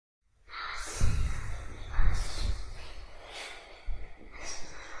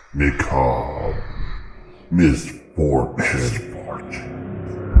Macabre. Misfortune.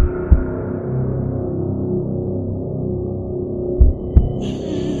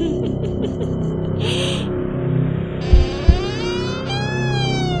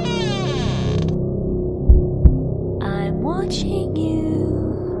 I'm watching you.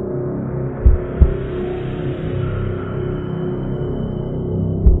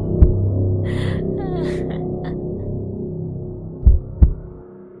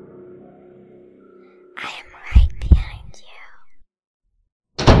 I am right behind you.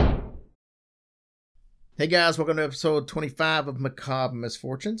 Hey guys, welcome to episode 25 of Macabre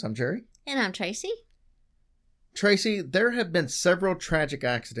Misfortunes. I'm Jerry. And I'm Tracy. Tracy, there have been several tragic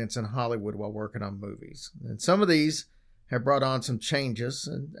accidents in Hollywood while working on movies. And some of these have brought on some changes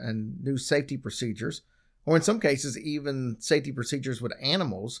and new safety procedures, or in some cases, even safety procedures with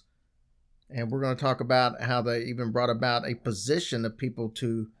animals. And we're going to talk about how they even brought about a position of people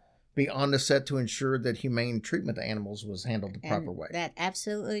to be on the set to ensure that humane treatment to animals was handled the proper way. That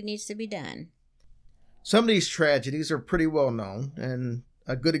absolutely needs to be done. Some of these tragedies are pretty well known, and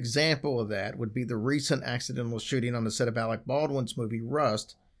a good example of that would be the recent accidental shooting on the set of Alec Baldwin's movie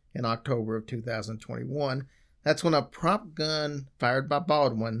Rust in October of 2021. That's when a prop gun fired by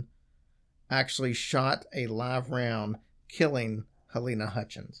Baldwin actually shot a live round, killing Helena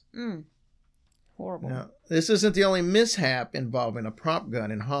Hutchins. Horrible. Now, this isn't the only mishap involving a prop gun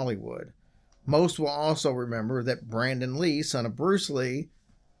in Hollywood. Most will also remember that Brandon Lee, son of Bruce Lee,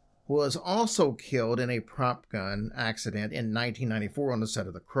 was also killed in a prop gun accident in 1994 on the set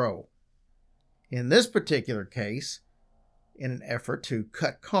of The Crow. In this particular case, in an effort to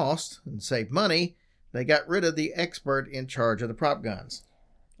cut costs and save money, they got rid of the expert in charge of the prop guns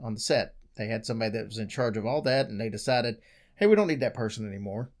on the set. They had somebody that was in charge of all that, and they decided, hey, we don't need that person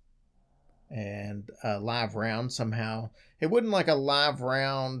anymore. And a live round somehow, it wasn't like a live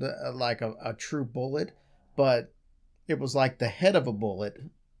round like a true bullet, but it was like the head of a bullet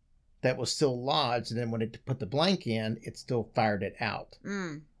that was still lodged, and then when it put the blank in, it still fired it out.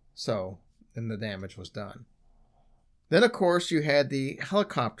 So then the damage was done. Then, of course, you had the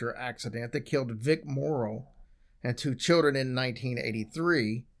helicopter accident that killed Vic Morrow and two children in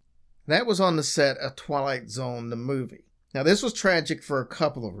 1983. That was on the set of Twilight Zone, the movie. Now, this was tragic for a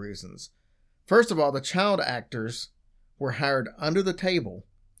couple of reasons. First of all, the child actors were hired under the table.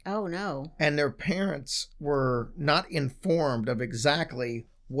 Oh, no. And their parents were not informed of exactly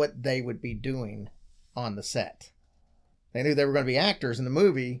what they would be doing on the set. They knew they were going to be actors in the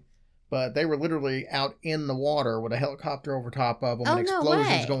movie, but they were literally out in the water with a helicopter over top of them and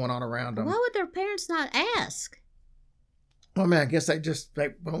explosions going on around them. Why would their parents not ask? Well, man, I guess they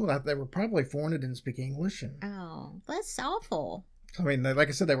were probably foreign and didn't speak English. And, Oh, that's awful. I mean, like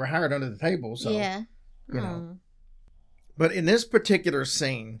I said, they were hired under the table, so, yeah. you know. But in this particular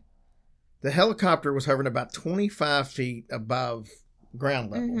scene, the helicopter was hovering about 25 feet above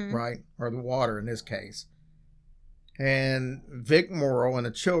ground level, right? Or the water in this case. And Vic Morrow and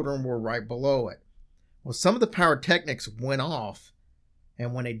the children were right below it. Well, some of the pyrotechnics went off,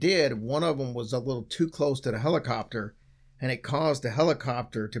 and when they did, one of them was a little too close to the helicopter, and it caused the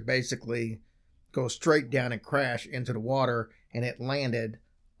helicopter to basically go straight down and crash into the water, and it landed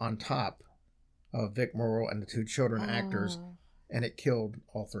on top of Vic Morrow and the two children actors, and it killed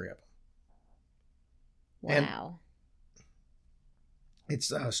all three of them. Wow. And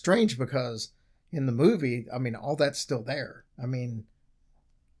it's strange because in the movie, I mean, all that's still there. I mean,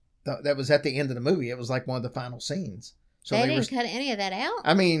 that was at the end of the movie. It was like one of the final scenes. So they didn't cut any of that out?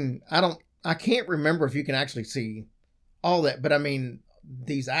 I mean, I can't remember if you can actually see all that, but I mean,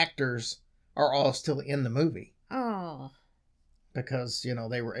 these actors are all still in the movie. Oh. Because,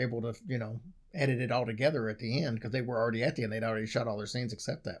 they were able to, edit it all together at the end because they were already at the end. They'd already shot all their scenes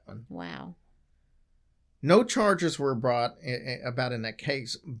except that one. Wow. No charges were brought about in that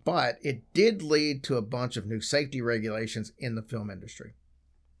case, but it did lead to a bunch of new safety regulations in the film industry.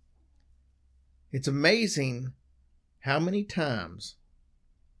 It's amazing how many times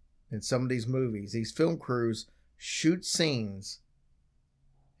in some of these movies, these film crews shoot scenes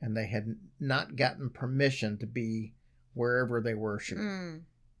and they had not gotten permission to be wherever they were shooting.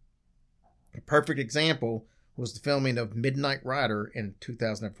 A perfect example was the filming of Midnight Rider in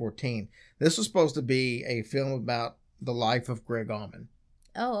 2014. This was supposed to be a film about the life of Greg Allman.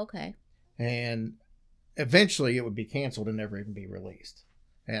 Oh, okay. And eventually it would be canceled and never even be released.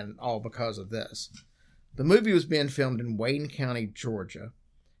 And all because of this. The movie was being filmed in Wayne County, Georgia.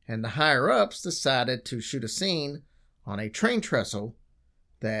 And the higher-ups decided to shoot a scene on a train trestle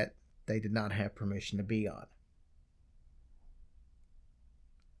that they did not have permission to be on.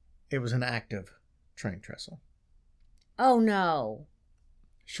 It was an active train trestle. Oh, no.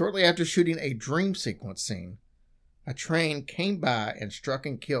 Shortly after shooting a dream sequence scene, a train came by and struck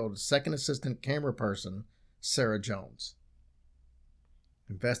and killed second assistant camera person Sarah Jones.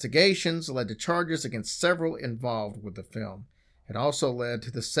 Investigations led to charges against several involved with the film. It also led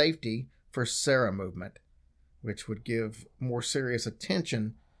to the Safety for Sarah movement, which would give more serious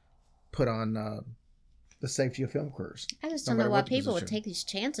attention put on the safety of film crews. I just no don't matter know why what the people would position. take these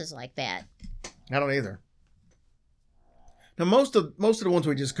chances like that. I don't either. Now, most of the ones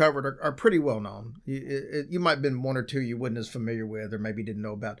we just covered are pretty well known. You might have been one or two you wasn't as familiar with or maybe didn't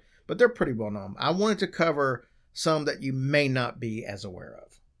know about, but they're pretty well known. I wanted to cover some that you may not be as aware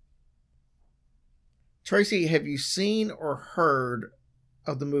of. Tracy, have you seen or heard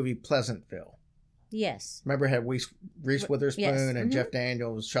of the movie Pleasantville? Yes. Remember, it had Reese Witherspoon Yes. and Mm-hmm. Jeff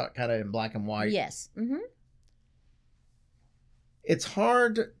Daniels shot kind of in black and white. Yes. Mm-hmm. It's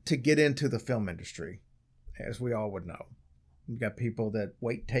hard to get into the film industry, as we all would know. You've got people that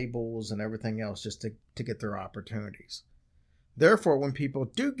wait tables and everything else just to get their opportunities. Therefore, when people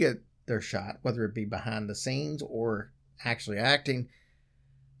do get their shot, whether it be behind the scenes or actually acting,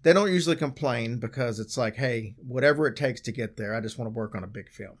 they don't usually complain because it's like, hey, whatever it takes to get there, I just want to work on a big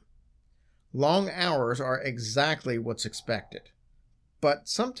film. Long hours are exactly what's expected, but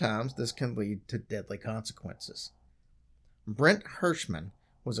sometimes this can lead to deadly consequences. Brent Hirschman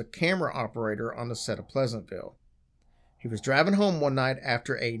was a camera operator on the set of Pleasantville. He was driving home one night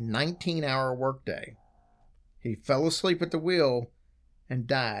after a 19-hour workday. He fell asleep at the wheel and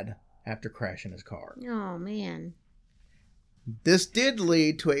died after crashing his car. Oh, man. This did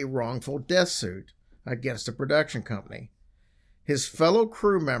lead to a wrongful death suit against the production company. His fellow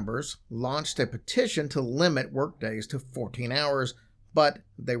crew members launched a petition to limit workdays to 14 hours, but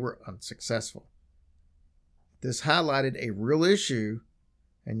they were unsuccessful. This highlighted a real issue,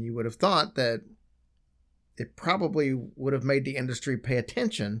 and you would have thought that it probably would have made the industry pay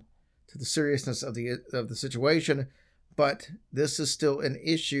attention to the seriousness of the situation, but this is still an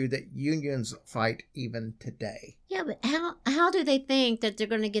issue that unions fight even today. Yeah, but how do they think that they're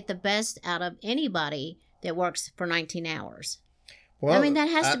going to get the best out of anybody that works for 19 hours? Well, I mean, that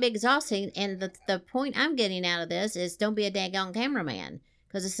has to be exhausting. And the point I'm getting out of this is don't be a daggone cameraman.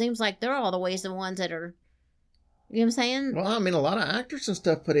 Because it seems like they're all the ways the ones that are, you know what I'm saying? Well, I mean, a lot of actors and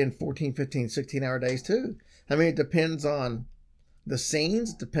stuff put in 14, 15, 16-hour days too. I mean, it depends on the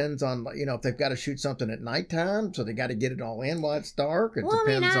scenes. It depends on, if they've got to shoot something at nighttime, so they got to get it all in while it's dark. It Well, I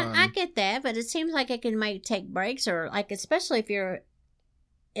mean, depends on... I get that, but it seems like it can take breaks or especially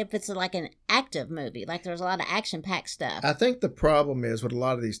if it's like an active movie, like there's a lot of action-packed stuff. I think the problem is with a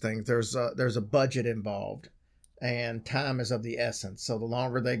lot of these things, there's a budget involved, and time is of the essence. So the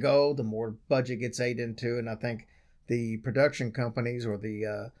longer they go, the more budget gets ate into, and I think the production companies or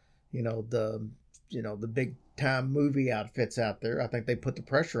the big time movie outfits out there, I think they put the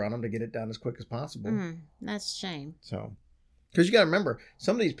pressure on them to get it done as quick as possible. That's a shame. So, because you got to remember,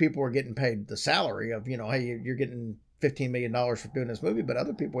 some of these people are getting paid the salary of, hey, you're getting $15 million for doing this movie, but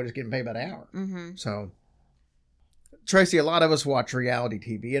other people are just getting paid by the hour. Mm-hmm. So, Tracy, a lot of us watch reality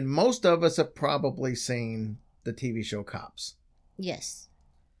TV, and most of us have probably seen the TV show Cops. Yes.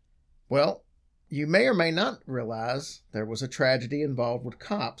 Well, you may or may not realize there was a tragedy involved with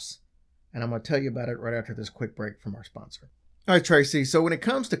Cops, and I'm going to tell you about it right after this quick break from our sponsor. All right, Tracy, so when it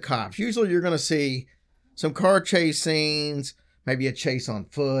comes to Cops, usually you're going to see some car chase scenes, maybe a chase on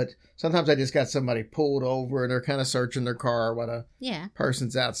foot. Sometimes they just got somebody pulled over and they're kind of searching their car while a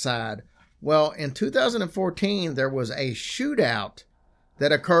person's outside. Well, in 2014, there was a shootout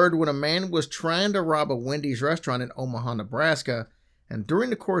that occurred when a man was trying to rob a Wendy's restaurant in Omaha, Nebraska. And during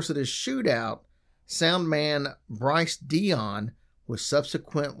the course of this shootout, sound man Bryce Dion was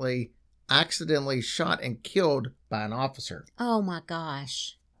subsequently accidentally shot and killed by an officer. Oh my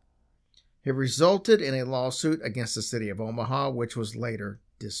gosh. It resulted in a lawsuit against the city of Omaha, which was later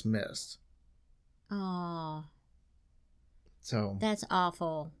dismissed. Oh. So that's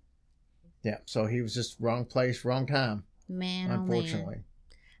awful. Yeah, so he was just wrong place, wrong time. Man, unfortunately. Oh man.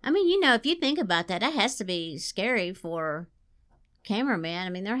 I mean, if you think about that, that has to be scary for cameramen. I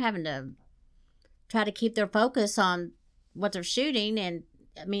mean, they're having to try to keep their focus on what they're shooting, and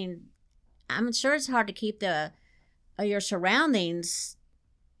I mean, I'm sure it's hard to keep your surroundings,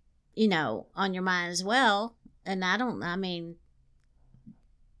 on your mind as well. And I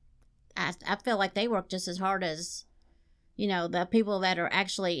feel like they work just as hard as, the people that are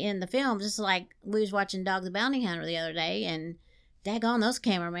actually in the film. Just like we was watching Dog the Bounty Hunter the other day, and daggone those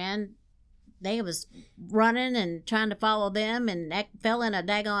cameramen, they was running and trying to follow them, and that fell in a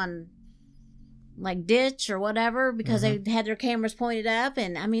daggone ditch or whatever because they had their cameras pointed up.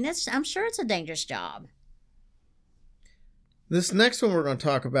 And I mean, I'm sure it's a dangerous job. This next one we're going to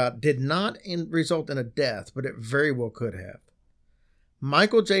talk about did not result in a death, but it very well could have.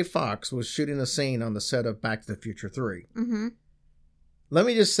 Michael J. Fox was shooting a scene on the set of Back to the Future 3. Mm-hmm. Let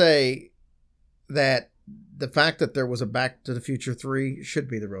me just say that the fact that there was a Back to the Future 3 should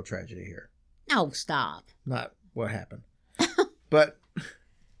be the real tragedy here. Oh, stop. Not what happened. But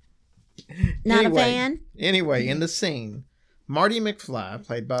Not anyway, a fan? Anyway, in the scene, Marty McFly,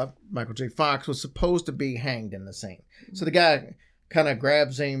 played by Michael J. Fox, was supposed to be hanged in the scene. So the guy kind of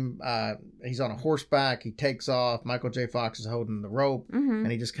grabs him. He's on a horseback. He takes off. Michael J. Fox is holding the rope. Mm-hmm.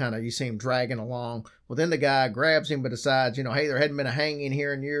 And he just kind of, you see him dragging along. Well, then the guy grabs him but decides, hey, there hadn't been a hanging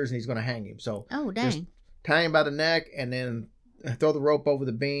here in years and he's going to hang him. So Oh, just dang. tie him by the neck and then throw the rope over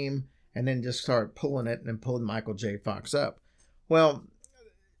the beam and then just start pulling it and pulling Michael J. Fox up. Well,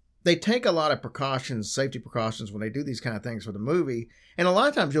 they take a lot of precautions, safety precautions, when they do these kind of things for the movie. And a lot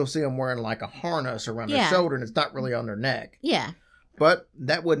of times you'll see them wearing like a harness around their shoulder and it's not really on their neck. Yeah. But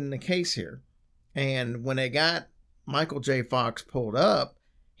that wasn't the case here. And when they got Michael J. Fox pulled up,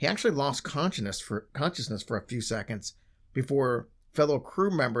 he actually lost consciousness for a few seconds before fellow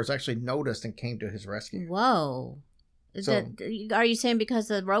crew members actually noticed and came to his rescue. Whoa. Are you saying because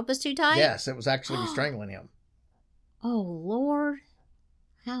the rope is too tight? Yes, it was actually strangling him. Oh, Lord.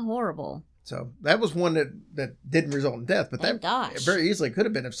 How horrible. So that was one that didn't result in death, but Thank that gosh. very easily could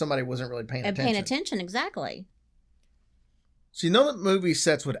have been if somebody wasn't really paying attention. Paying attention, exactly. So that movie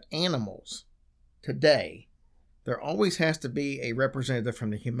sets with animals today, there always has to be a representative from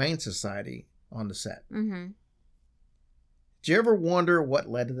the Humane Society on the set. Mm-hmm. Did you ever wonder what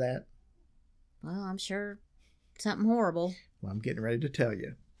led to that? Well, I'm sure something horrible. Well, I'm getting ready to tell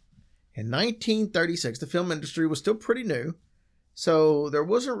you. In 1936, the film industry was still pretty new, so there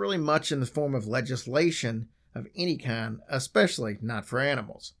wasn't really much in the form of legislation of any kind, especially not for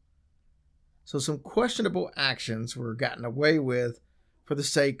animals. So some questionable actions were gotten away with for the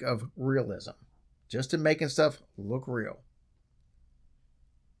sake of realism, just in making stuff look real.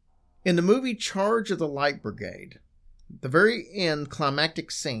 In the movie Charge of the Light Brigade, the very end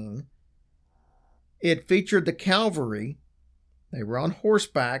climactic scene, it featured the cavalry. They were on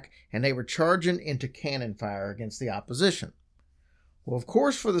horseback and they were charging into cannon fire against the opposition. Well, of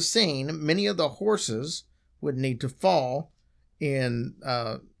course, for the scene, many of the horses would need to fall in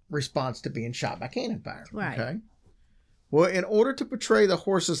response to being shot by cannon fire. Right. Okay. Well, in order to portray the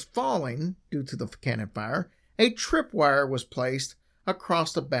horses falling due to the cannon fire, a tripwire was placed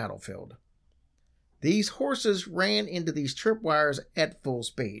across the battlefield. These horses ran into these tripwires at full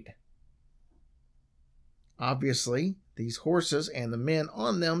speed. Obviously, these horses and the men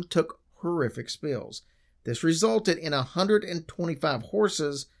on them took horrific spills. This resulted in 125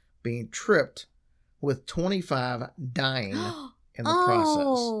 horses being tripped, with 25 dying in the process.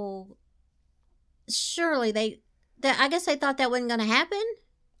 Oh, surely I guess they thought that wasn't going to happen.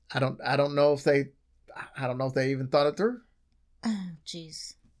 I don't know if they even thought it through. Oh,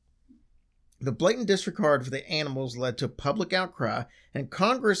 jeez. The blatant disregard for the animals led to public outcry, and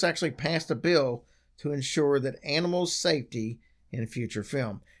Congress actually passed a bill to ensure that animals' safety in future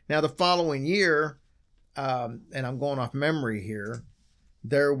film. Now, the following year, and I'm going off memory here,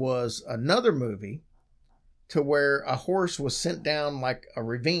 there was another movie to where a horse was sent down like a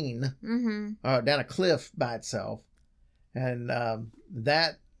ravine, down a cliff by itself. And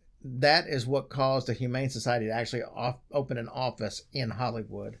that is what caused the Humane Society to actually open an office in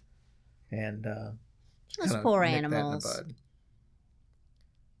Hollywood. And those poor animals.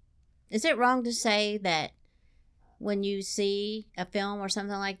 Is it wrong to say that when you see a film or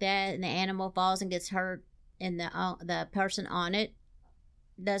something like that and the animal falls and gets hurt and the person on it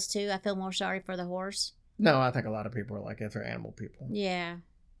does too? I feel more sorry for the horse. No, I think a lot of people are like that. They're animal people. Yeah.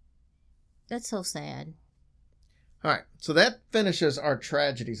 That's so sad. All right, so that finishes our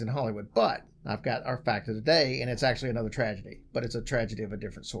tragedies in Hollywood, but I've got our fact of the day, and it's actually another tragedy, but it's a tragedy of a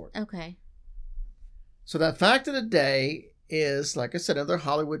different sort. Okay. So that fact of the day is, like I said, another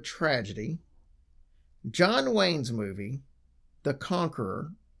Hollywood tragedy. John Wayne's movie, The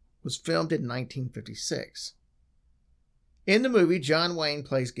Conqueror, was filmed in 1956. In the movie, John Wayne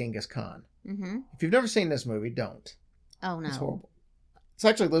plays Genghis Khan. Mm-hmm. If you've never seen this movie, don't. Oh, no. It's horrible. It's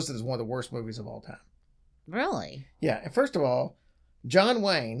actually listed as one of the worst movies of all time. Really? Yeah, and first of all, John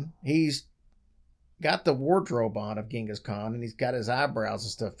Wayne, he's got the wardrobe on of Genghis Khan, and he's got his eyebrows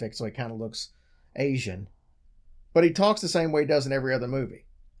and stuff fixed so he kind of looks Asian. But he talks the same way he does in every other movie.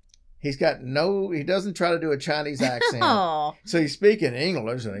 He doesn't try to do a Chinese accent. Oh. So he's speaking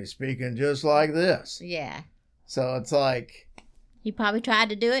English, and he's speaking just like this. Yeah. So it's like... He probably tried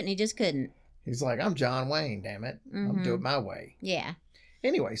to do it, and he just couldn't. He's like, I'm John Wayne, damn it. Mm-hmm. I'll do it my way. Yeah.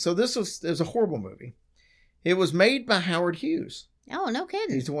 Anyway, so it was a horrible movie. It was made by Howard Hughes. Oh, no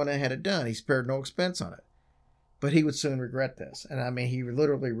kidding. He's the one that had it done. He spared no expense on it. But he would soon regret this. And I mean, he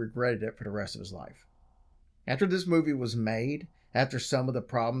literally regretted it for the rest of his life. After this movie was made, after some of the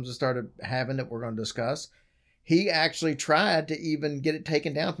problems it started having that we're going to discuss, he actually tried to even get it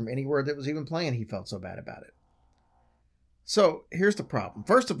taken down from anywhere that was even playing. He felt so bad about it. So here's the problem.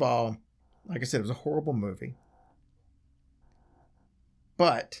 First of all, like I said, it was a horrible movie.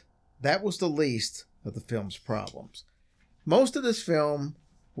 But that was the least of the film's problems. Most of this film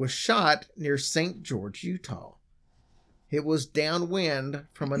was shot near St. George, Utah. It was downwind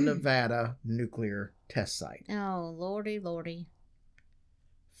from a Nevada nuclear test site. Oh, lordy, lordy.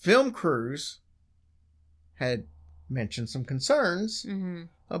 Film crews had mentioned some concerns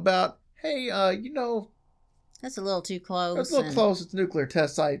about, hey, that's a little too close. It's a little close. It's a nuclear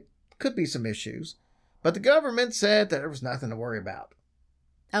test site. Could be some issues. But the government said that there was nothing to worry about.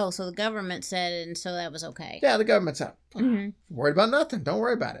 Oh, so the government said it, and so that was okay. Yeah, the government said, worried about nothing. Don't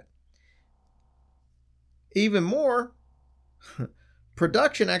worry about it. Even more,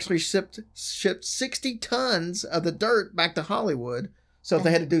 production actually shipped 60 tons of the dirt back to Hollywood. So if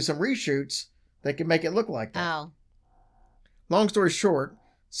they had to do some reshoots, they could make it look like that. Oh. Long story short,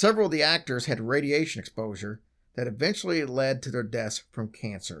 several of the actors had radiation exposure that eventually led to their deaths from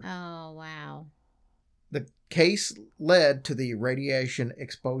cancer. Oh, wow. The case led to the Radiation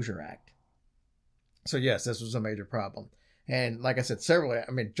Exposure Act. So yes, this was a major problem. And like I said,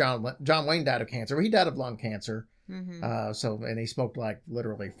 John Wayne died of cancer. He died of lung cancer. And he smoked like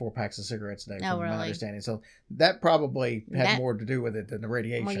literally 4 packs of cigarettes a day, from my understanding. So that probably had more to do with it than the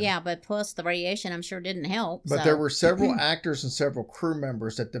radiation. Well, yeah, but plus the radiation, I'm sure, didn't help. But there were several actors and several crew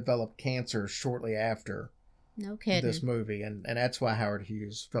members that developed cancer shortly after this movie. And that's why Howard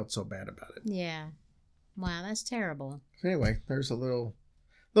Hughes felt so bad about it. Yeah. Wow, that's terrible. So anyway, there's a little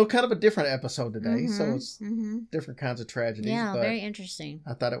kind of a different episode today. So it's different kinds of tragedies. Yeah, but very interesting.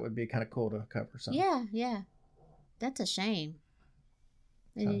 I thought it would be kind of cool to cover something. Yeah. That's a shame.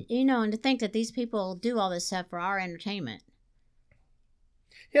 And, and to think that these people do all this stuff for our entertainment.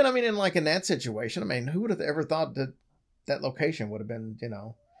 Yeah, I mean, in that situation, I mean, who would have ever thought that location would have been,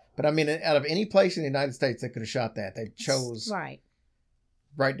 But I mean, out of any place in the United States that could have shot that, they chose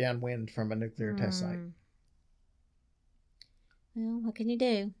right downwind from a nuclear test site. Well, what can you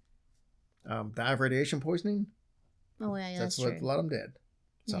do? Die of radiation poisoning? Oh, yeah, that's true. what a lot of them did.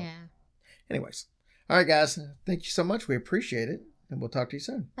 So, yeah. Anyways. All right, guys. Thank you so much. We appreciate it. And we'll talk to you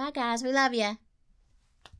soon. Bye, guys. We love you.